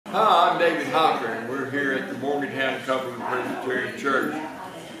Brother Hocker, and we're here at the Morgantown Covenant Presbyterian Church.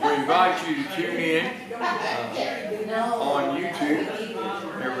 We invite you to tune in on YouTube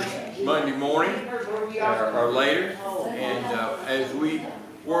every Monday morning or later, and as we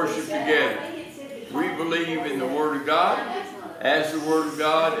worship together. We believe in the Word of God, as the Word of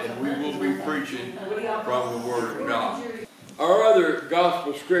God, and we will be preaching from the Word of God. Our other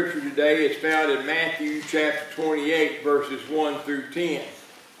gospel scripture today is found in Matthew chapter 28, verses 1 through 10.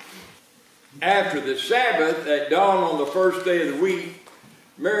 After the Sabbath, at dawn on the first day of the week,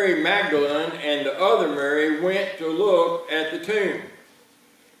 Mary Magdalene and the other Mary went to look at the tomb.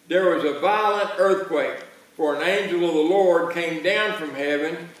 There was a violent earthquake, for an angel of the Lord came down from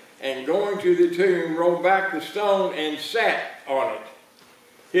heaven, and going to the tomb, rolled back the stone and sat on it.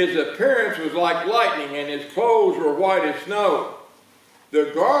 His appearance was like lightning, and his clothes were white as snow.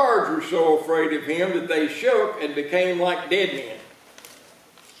 The guards were so afraid of him that they shook and became like dead men.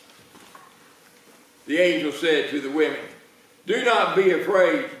 The angel said to the women, "Do not be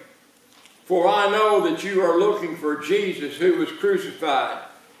afraid, for I know that you are looking for Jesus who was crucified.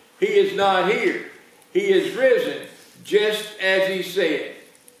 He is not here. He is risen, just as he said.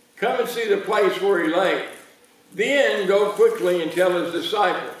 Come and see the place where he lay. Then go quickly and tell his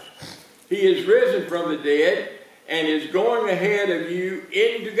disciples, he is risen from the dead and is going ahead of you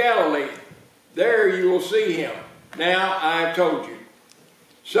into Galilee. There you will see him. Now I have told you."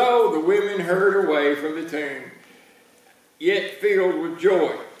 So the women hurried away from the tomb, yet filled with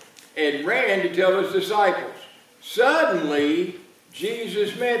joy, and ran to tell his disciples. Suddenly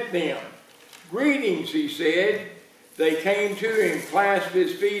Jesus met them. "Greetings," he said. They came to him, clasped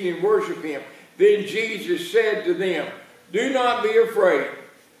his feet, and worshiped him. Then Jesus said to them, "Do not be afraid.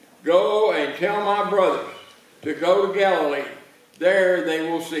 Go and tell my brothers to go to Galilee. There they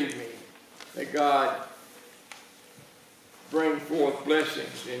will see me." May God bring forth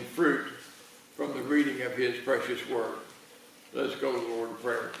blessings and fruit from the reading of his precious word. Let's go to the Lord in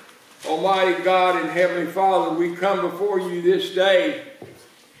prayer. Almighty God and Heavenly Father, we come before you this day,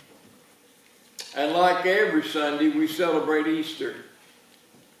 and like every Sunday, we celebrate Easter.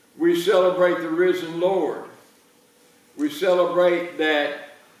 We celebrate the risen Lord. We celebrate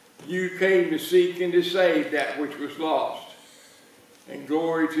that you came to seek and to save that which was lost. And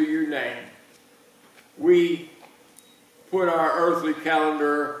glory to your name. We put our earthly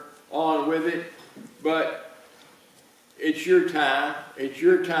calendar on with it, but it's your time. It's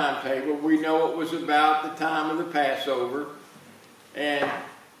your timetable. We know it was about the time of the Passover, and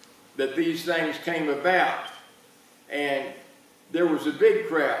that these things came about. And there was a big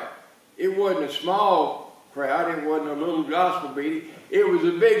crowd. It wasn't a small crowd. It wasn't a little gospel meeting. It was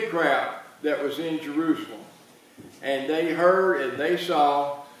a big crowd that was in Jerusalem. And they heard and they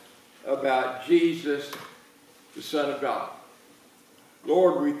saw about Jesus, the Son of God.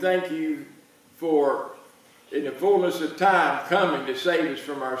 Lord, we thank you for, in the fullness of time, coming to save us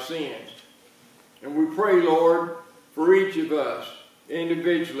from our sins. And we pray, Lord, for each of us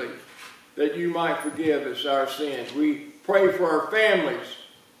individually, that you might forgive us our sins. We pray for our families,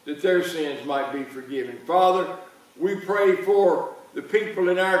 that their sins might be forgiven. Father, we pray for the people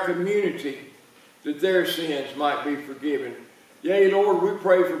in our community, that their sins might be forgiven. Yea, Lord, we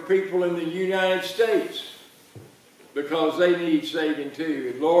pray for people in the United States, because they need saving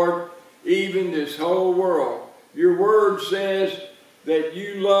too. And Lord, even this whole world, your word says that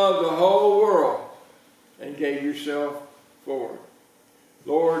you love the whole world and gave yourself for it.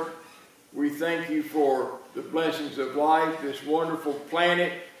 Lord, we thank you for the blessings of life, this wonderful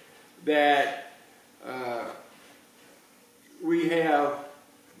planet that we have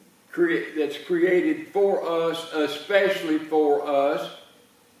that's created for us, especially for us,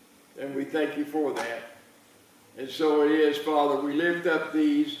 and we thank you for that. And so it is, Father, we lift up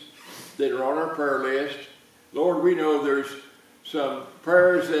these that are on our prayer list. Lord, we know there's some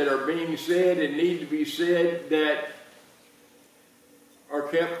prayers that are being said and need to be said that are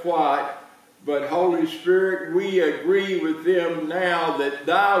kept quiet. But Holy Spirit, we agree with them now that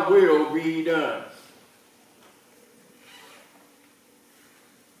thy will be done.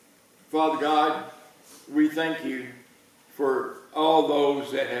 Father God, we thank you for all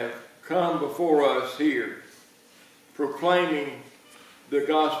those that have come before us here, proclaiming the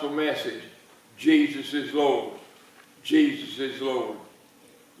gospel message. Jesus is Lord. Jesus is Lord.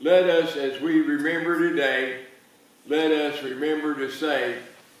 Let us, as we remember today, let us remember to say,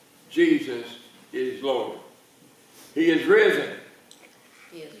 Jesus is Lord. He is risen.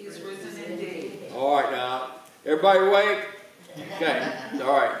 He is risen indeed. All right, now. Everybody awake? Okay.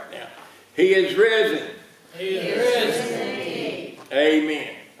 All right, now. He is risen. He is risen indeed.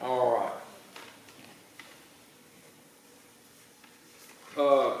 Amen. All right.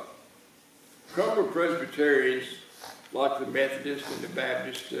 couple of Presbyterians, like the Methodist and the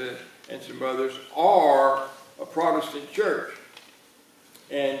Baptist and some others, are a Protestant church.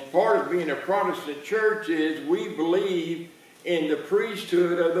 And part of being a Protestant church is we believe in the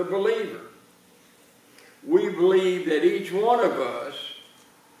priesthood of the believer. We believe that each one of us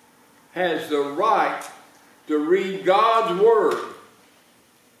has the right to read God's Word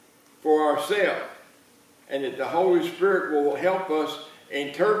for ourselves, and that the Holy Spirit will help us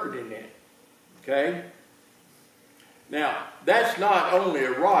interpreting it. Okay? Now, that's not only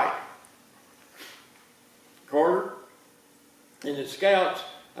a right. Carter, in the Scouts,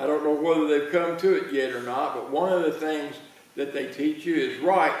 I don't know whether they've come to it yet or not, but one of the things that they teach you is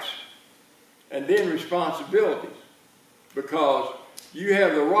rights and then responsibilities, because you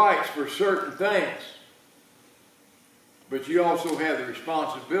have the rights for certain things, but you also have the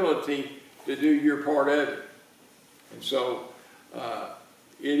responsibility to do your part of it. And so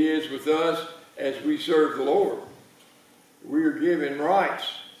it is with us as we serve the Lord. We are given rights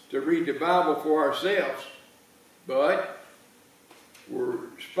to read the Bible for ourselves, but we're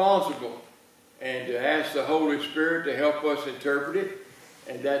responsible and to ask the Holy Spirit to help us interpret it,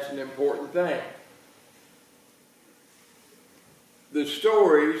 and that's an important thing. The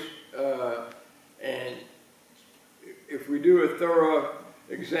stories, and if we do a thorough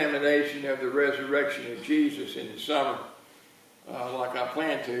examination of the resurrection of Jesus in the summer, like I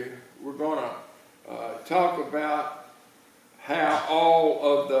plan to, we're going to talk about how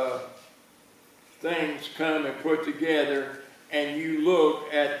all of the things come and put together, and you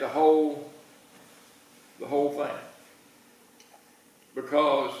look at the whole thing,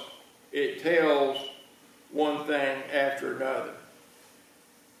 because it tells one thing after another.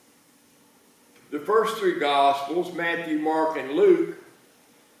 The first three Gospels, Matthew, Mark, and Luke,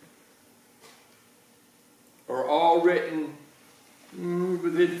 are all written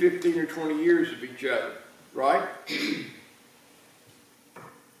within 15 or 20 years of each other, right?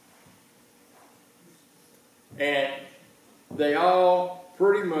 And they all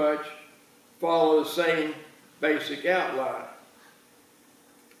pretty much follow the same basic outline.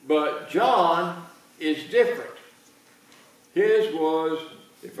 But John is different. His was,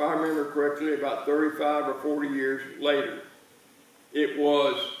 if I remember correctly, about 35 or 40 years later. It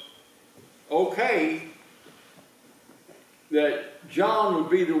was okay that John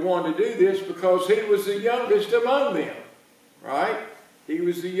would be the one to do this because he was the youngest among them, right? He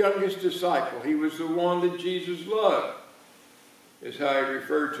was the youngest disciple. He was the one that Jesus loved, is how he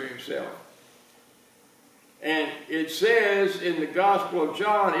referred to himself. And it says in the Gospel of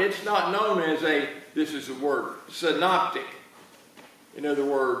John, it's not known as this is the word, synoptic. In other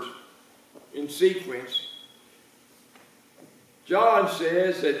words, in sequence. John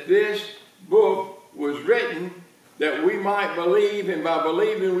says that this book was written that we might believe, and by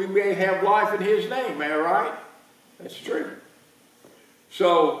believing we may have life in his name. Am I right? That's true.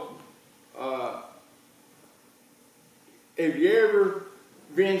 So, have you ever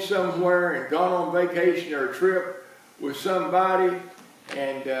been somewhere and gone on vacation or a trip with somebody,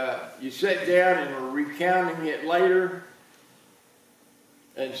 and you sat down and were recounting it later,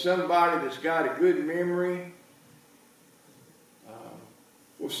 and somebody that's got a good memory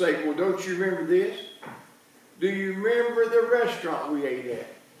will say, well, don't you remember this? Do you remember the restaurant we ate at,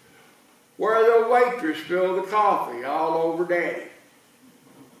 where the waitress spilled the coffee all over Daddy?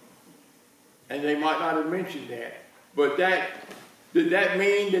 And they might not have mentioned that. But did that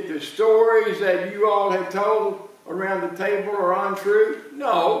mean that the stories that you all have told around the table are untrue?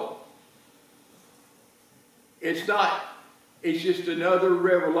 No. It's not. It's just another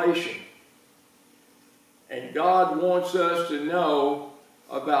revelation. And God wants us to know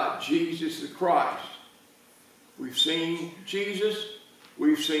about Jesus the Christ. We've seen Jesus,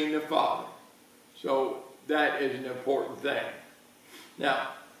 we've seen the Father. So that is an important thing. Now,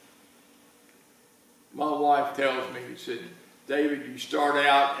 my wife tells me, she said, David, you start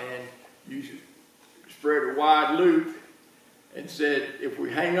out and you spread a wide loop, and said, if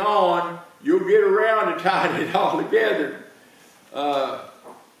we hang on, you'll get around to tying it all together.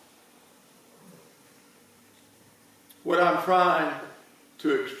 What I'm trying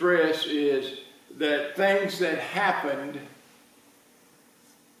to express is that things that happened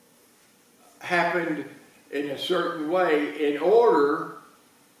in a certain way in order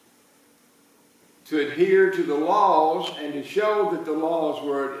to adhere to the laws and to show that the laws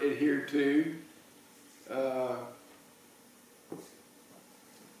were adhered to,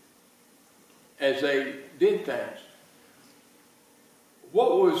 as they did things.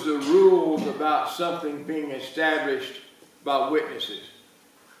 What was the rules about something being established by witnesses?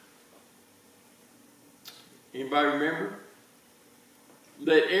 Anybody remember?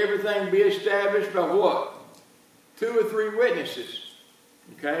 let everything be established by what? 2 or 3 witnesses.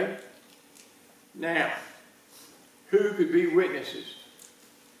 Okay? Now, who could be witnesses?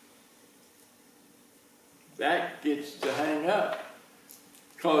 That gets to hang up.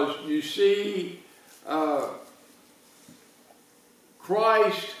 Because you see,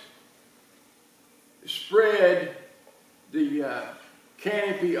 Christ spread the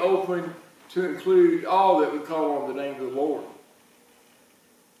canopy open to include all that would call on the name of the Lord.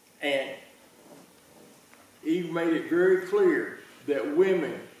 And he made it very clear that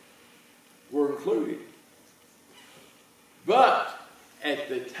women were included. But at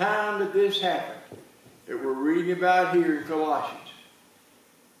the time that this happened, that we're reading about here in Colossians,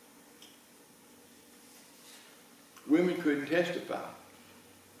 women couldn't testify.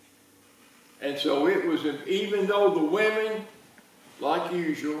 And so it was, even though the women, like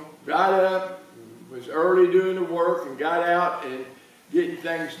usual, got up, was early doing the work, and got out and getting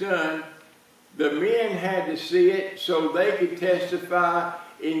things done, the men had to see it so they could testify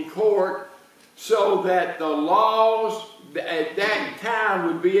in court so that the laws at that time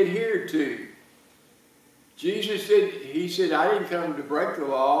would be adhered to. Jesus said, he said, I didn't come to break the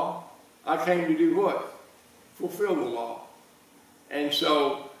law. I came to do what? Fulfill the law. And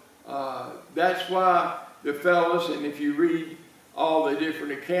so that's why the fellows, and if you read all the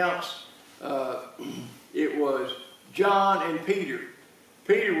different accounts, it was John and Peter.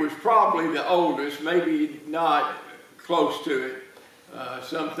 Peter was probably the oldest, maybe not close to it.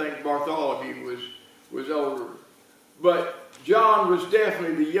 Some think Bartholomew was older. But John was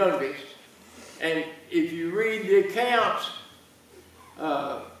definitely the youngest. And if you read the accounts,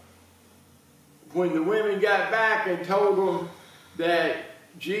 when the women got back and told them that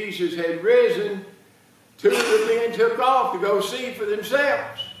Jesus had risen, 2 of the men took off to go see for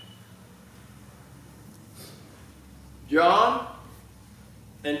themselves. John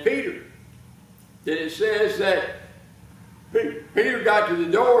and Peter. Then it says that Peter got to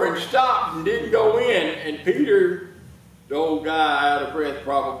the door and stopped and didn't go in. And Peter, the old guy, out of breath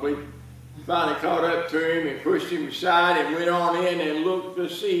probably, finally caught up to him and pushed him aside and went on in and looked to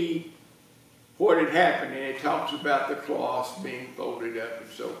see what had happened. And it talks about the cloths being folded up and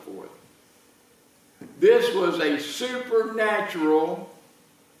so forth. This was a supernatural,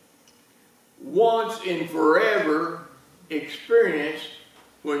 once and forever experience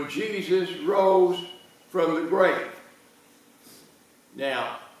when Jesus rose from the grave.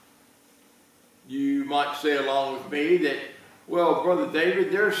 Now, you might say along with me that, well, Brother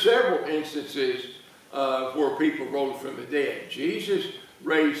David, there are several instances where people rose from the dead. Jesus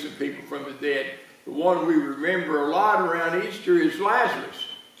raised some people from the dead. The one we remember a lot around Easter is Lazarus,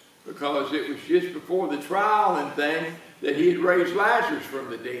 because it was just before the trial and thing that he had raised Lazarus from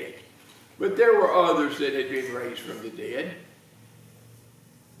the dead. But there were others that had been raised from the dead.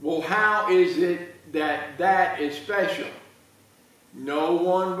 Well, how is it that that is special? No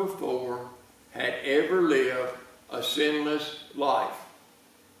one before had ever lived a sinless life.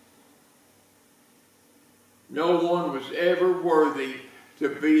 No one was ever worthy to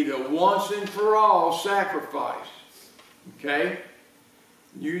be the once and for all sacrifice. Okay?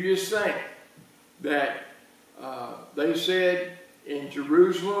 You just think that they said in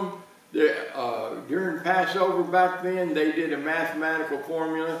Jerusalem, during Passover back then, they did a mathematical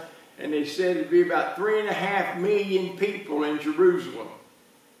formula, and they said it'd be about 3.5 million people in Jerusalem.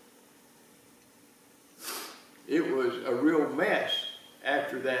 It was a real mess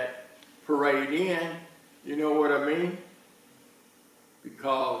after that parade in. You know what I mean?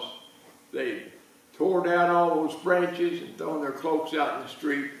 Because they tore down all those branches and thrown their cloaks out in the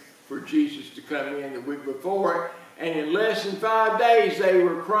street for Jesus to come in the week before it. And in less than 5 days, they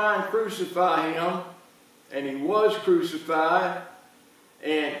were crying, "Crucify him." And he was crucified.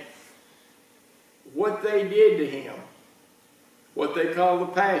 And what they did to him, what they call the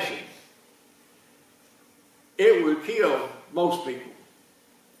Passion, it would kill most people.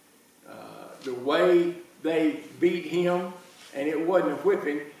 The way they beat him, and it wasn't a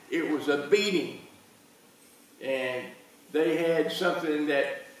whipping, it was a beating. And they had something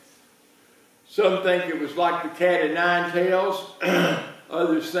that some think it was like the cat of nine tails.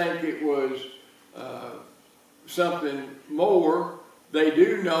 Others think it was something more. They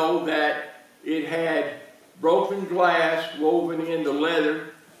do know that it had broken glass woven into leather,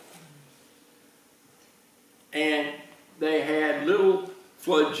 and they had little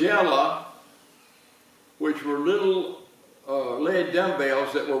flagella, which were little lead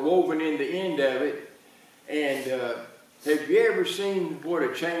dumbbells that were woven in the end of it. And have you ever seen what a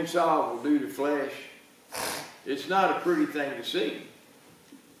chainsaw will do to flesh? It's not a pretty thing to see.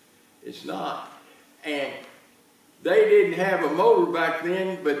 It's not. And they didn't have a motor back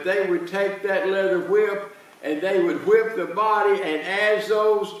then, but they would take that leather whip and they would whip the body, and as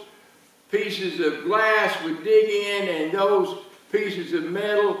those pieces of glass would dig in and those pieces of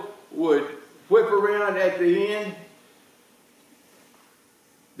metal would whip around at the end,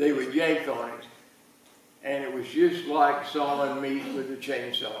 they would yank on it. And it was just like sawing meat with a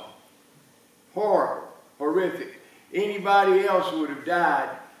chainsaw. Horrible, horrific. Anybody else would have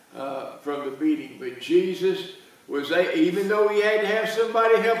died from the beating, but Jesus was, even though he had to have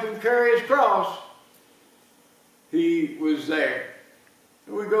somebody help him carry his cross, he was there.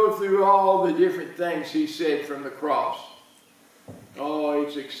 And we go through all the different things he said from the cross. Oh,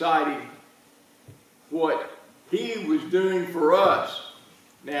 it's exciting what he was doing for us.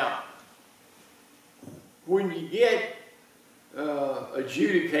 Now, when you get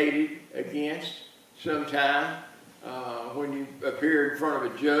adjudicated against sometime, when you appear in front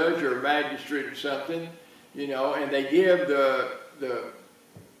of a judge or a magistrate or something, you know, and they give the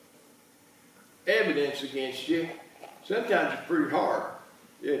evidence against you, sometimes it's pretty hard,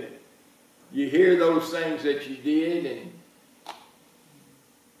 isn't it? You hear those things that you did, and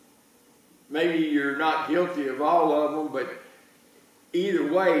maybe you're not guilty of all of them, but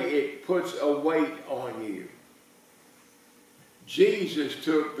either way, it puts a weight on you. Jesus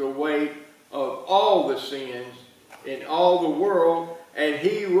took the weight of all the sins in all the world, and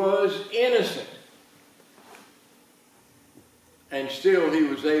he was innocent. And still he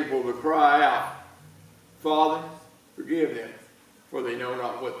was able to cry out, Father, forgive them, for they know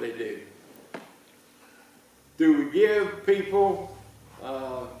not what they do. Do we give people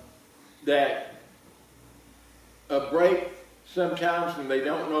that a break sometimes when they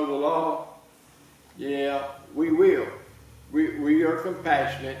don't know the law? Yeah, we will. We are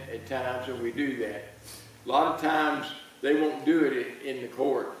compassionate at times, and we do that. A lot of times they won't do it in the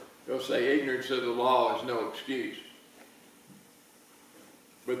court. They'll say ignorance of the law is no excuse.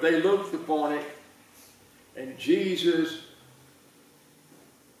 But they looked upon it, and Jesus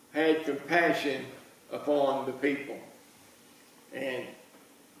had compassion upon the people. And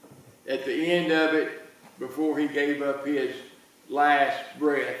at the end of it, before he gave up his last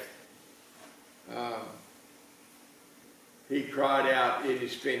breath, he cried out, "It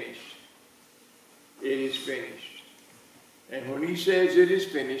is finished. It is finished." And when he says it is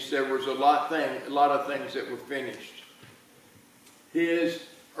finished, there was a lot of things that were finished. His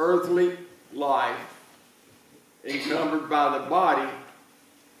earthly life, encumbered by the body,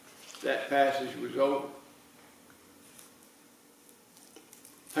 that passage was over.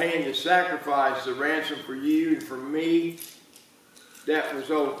 Paying the sacrifice, the ransom for you and for me, that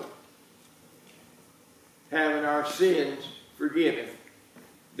was over. Having our sins forgiven,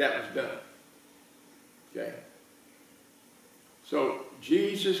 that was done. Okay? So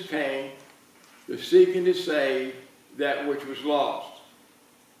Jesus came to seek and to save that which was lost.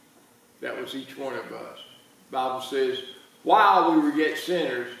 That was each one of us. The Bible says, while we were yet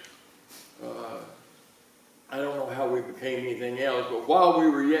sinners, I don't know how we became anything else, but while we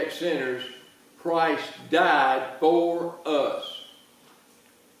were yet sinners, Christ died for us.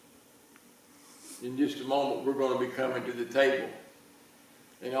 In just a moment, we're going to be coming to the table.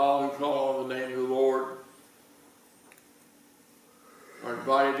 And all who call on the name of the Lord are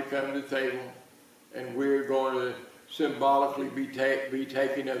invited to come to the table. And we're going to symbolically be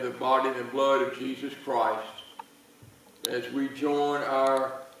taking of the body and the blood of Jesus Christ as we join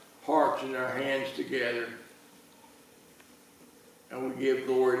our hearts and our hands together and we give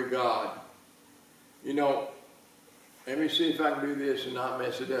glory to God. You know, let me see if I can do this and not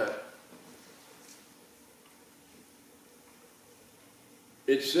mess it up.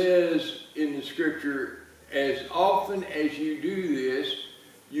 It says in the scripture, as often as you do this,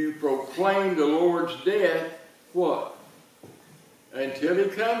 you proclaim the Lord's death, what? Until he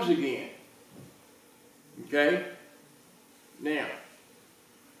comes again. Okay? Now,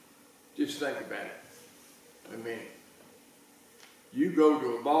 just think about it a minute. You go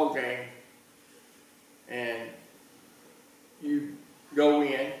to a ball game and you go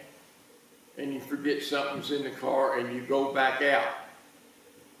in and you forget something's in the car and you go back out.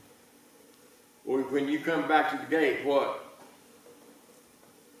 Well, when you come back to the gate, what?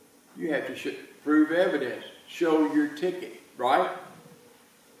 You have to prove evidence, show your ticket, right?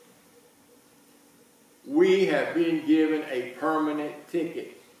 We have been given a permanent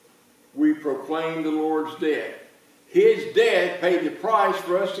ticket. We proclaim the Lord's death. His death paid the price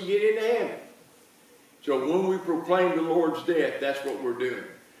for us to get into heaven. So when we proclaim the Lord's death, that's what we're doing.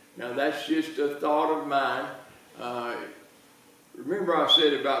 Now that's just a thought of mine. Remember I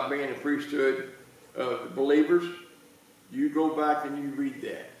said about being a priesthood of believers? You go back and you read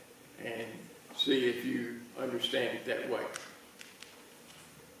that and see if you understand it that way.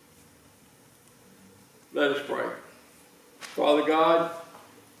 Let us pray. Father God,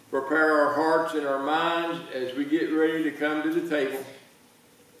 prepare our hearts and our minds as we get ready to come to the table.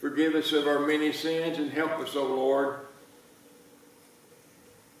 Forgive us of our many sins and help us, O Lord,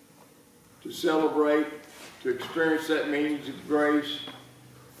 to celebrate, to experience that means of grace,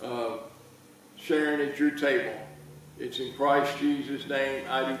 sharing at your table. It's in Christ Jesus' name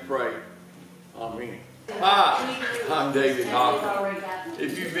I do pray. Amen. Hi, I'm David Hocker.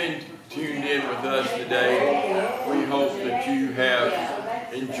 If you've been tuned in with us today, we hope that you have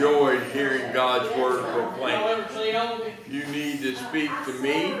enjoyed hearing God's word proclaimed. If you need to speak to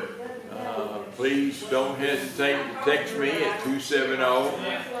me, please don't hesitate to text me at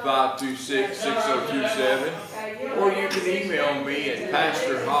 270-526-6027, or you can email me at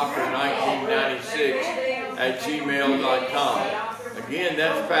pastorhocker1996@gmail.com. Again,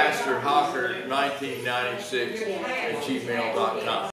 that's pastorhocker1996@gmail.com.